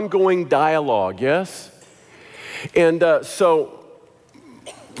this ongoing dialogue, yes? And so,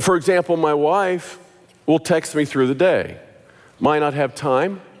 for example, my wife will text me through the day. Might not have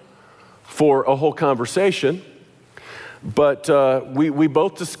time for a whole conversation, but we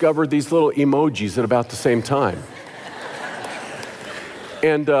both discovered these little emojis at about the same time.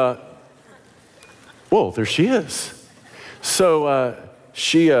 And, whoa, there she is. So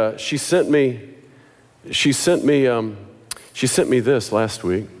she sent me this last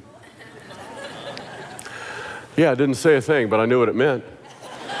week. Yeah, I didn't say a thing, but I knew what it meant.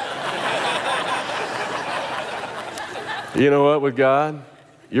 You know what, with God,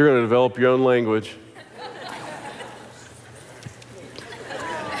 you're going to develop your own language.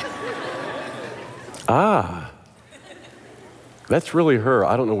 Ah, that's really her.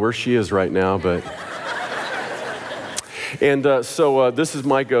 I don't know where she is right now, but. And so this is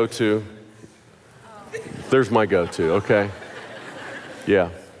my go-to. There's my go-to, okay?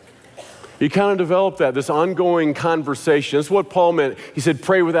 Yeah. You kind of develop this ongoing conversation. That's what Paul meant. He said,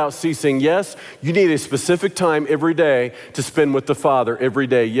 pray without ceasing. Yes, you need a specific time every day to spend with the Father every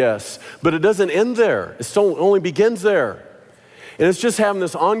day, yes. But it doesn't end there. It only begins there. And it's just having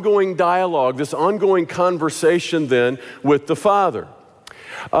this ongoing dialogue, this ongoing conversation then with the Father.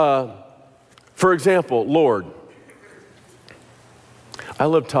 For example, Lord. I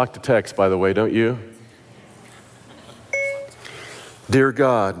love talk to text, by the way, don't you? Dear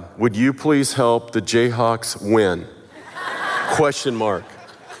God, would you please help the Jayhawks win? Question mark.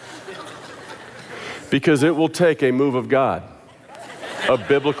 Because it will take a move of God of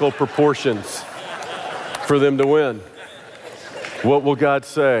biblical proportions for them to win. What will God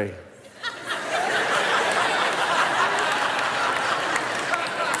say?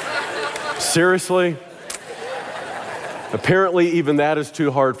 Seriously? Apparently even that is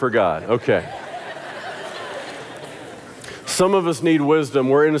too hard for God. Okay. Some of us need wisdom.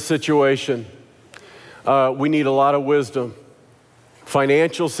 We're in a situation. We need a lot of wisdom.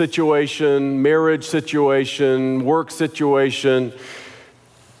 Financial situation, marriage situation, work situation.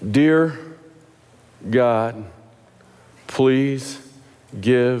 Dear God, please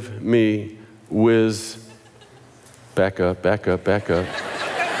give me Back up.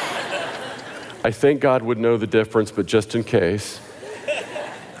 I think God would know the difference, but just in case.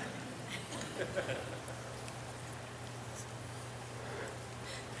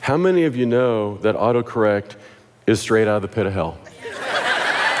 How many of you know that autocorrect is straight out of the pit of hell?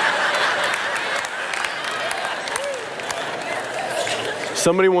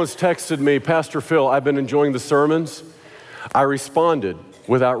 Somebody once texted me, Pastor Phil, I've been enjoying the sermons. I responded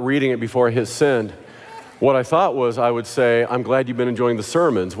without reading it before I hit send. What I thought was I would say, I'm glad you've been enjoying the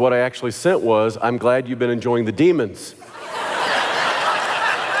sermons. What I actually sent was, I'm glad you've been enjoying the demons.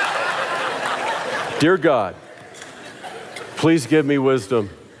 Dear God, please give me wisdom.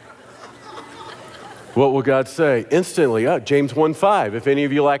 What will God say? Instantly, James 1:5. If any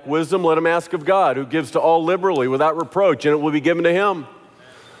of you lack wisdom, let him ask of God, who gives to all liberally without reproach, and it will be given to him.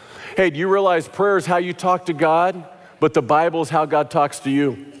 Hey, do you realize prayer is how you talk to God, but the Bible is how God talks to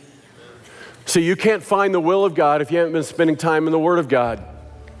you? So you can't find the will of God if you haven't been spending time in the Word of God.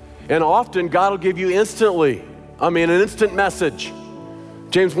 And often God will give you an instant message.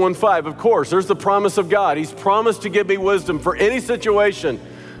 James 1:5, of course, there's the promise of God. He's promised to give me wisdom for any situation.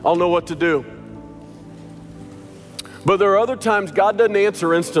 I'll know what to do. But there are other times God doesn't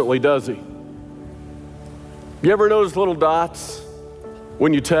answer instantly, does he? You ever notice little dots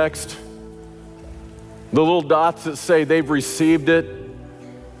when you text? The little dots that say they've received it,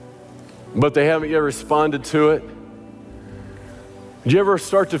 but they haven't yet responded to it. Do you ever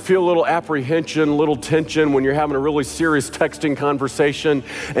start to feel a little apprehension, a little tension when you're having a really serious texting conversation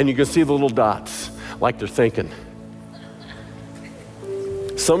and you can see the little dots like they're thinking?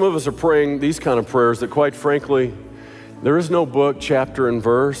 Some of us are praying these kind of prayers that, quite frankly, there is no book, chapter, and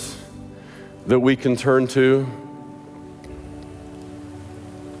verse that we can turn to.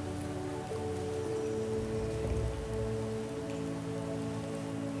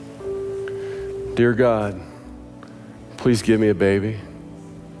 Dear God, please give me a baby.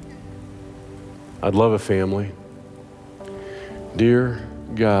 I'd love a family. Dear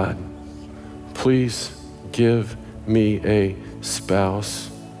God, please give me a spouse.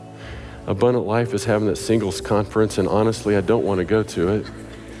 Abundant Life is having that singles conference, and honestly, I don't want to go to it.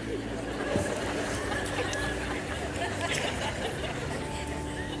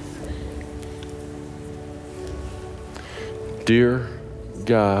 Dear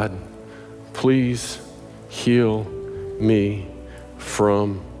God, please heal me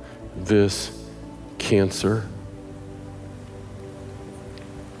from this cancer.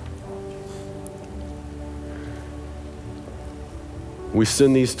 We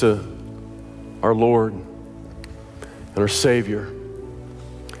send these to our Lord and our Savior.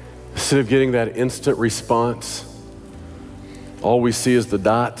 Instead of getting that instant response, all we see is the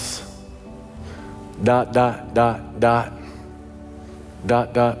dots. Dot, dot, dot, dot.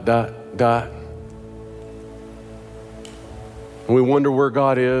 Dot, dot, dot, dot. And we wonder where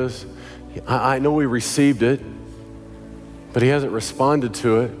God is. I know we received it, but he hasn't responded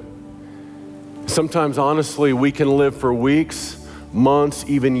to it. Sometimes, honestly, we can live for weeks, months,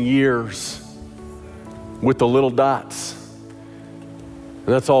 even years with the little dots.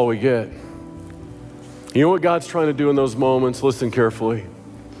 And that's all we get. You know what God's trying to do in those moments? Listen carefully.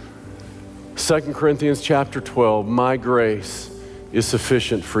 2 Corinthians chapter 12, my grace is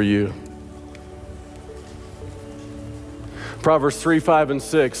sufficient for you. Proverbs 3, 5, and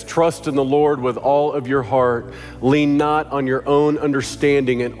 6, trust in the Lord with all of your heart. Lean not on your own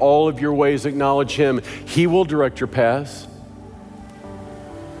understanding. In all of your ways acknowledge him. He will direct your paths.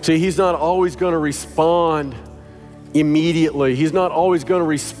 See, he's not always going to respond immediately. He's not always going to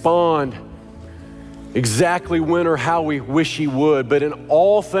respond exactly when or how we wish he would. But in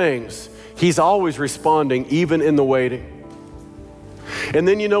all things, he's always responding, even in the waiting. And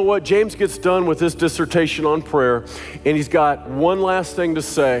then you know what? James gets done with this dissertation on prayer, and he's got one last thing to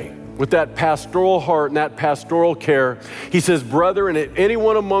say. With that pastoral heart and that pastoral care, he says, brethren, if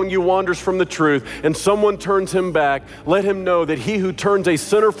anyone among you wanders from the truth and someone turns him back, let him know that he who turns a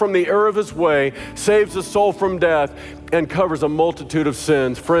sinner from the error of his way saves a soul from death and covers a multitude of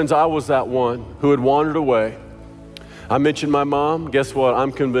sins. Friends, I was that one who had wandered away. I mentioned my mom. Guess what?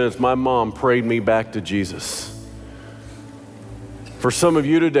 I'm convinced my mom prayed me back to Jesus. For some of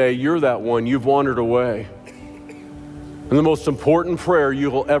you today, you're that one. You've wandered away. And the most important prayer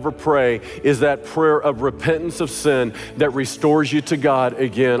you will ever pray is that prayer of repentance of sin that restores you to God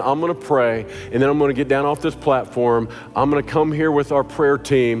again. I'm going to pray, and then I'm going to get down off this platform. I'm going to come here with our prayer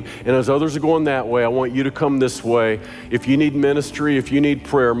team, and as others are going that way, I want you to come this way. If you need ministry, if you need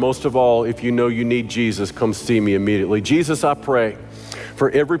prayer, most of all, if you know you need Jesus, come see me immediately. Jesus, I pray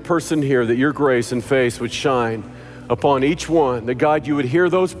for every person here that your grace and face would shine upon each one, that God, you would hear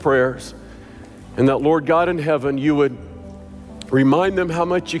those prayers, and that Lord God in heaven, you would remind them how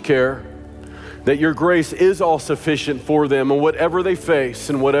much you care, that your grace is all sufficient for them in whatever they face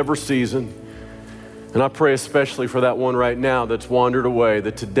in whatever season. And I pray especially for that one right now that's wandered away,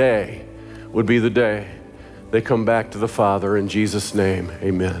 that today would be the day they come back to the Father. In Jesus' name,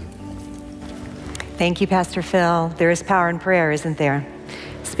 amen. Thank you, Pastor Phil. There is power in prayer, isn't there?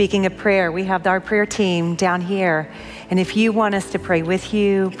 Speaking of prayer, we have our prayer team down here. And if you want us to pray with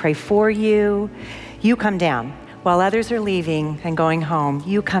you, pray for you, you come down. While others are leaving and going home,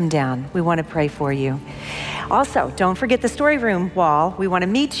 you come down. We want to pray for you. Also, don't forget the story room wall. We want to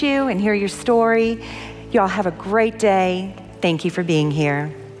meet you and hear your story. Y'all have a great day. Thank you for being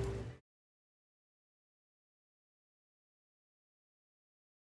here.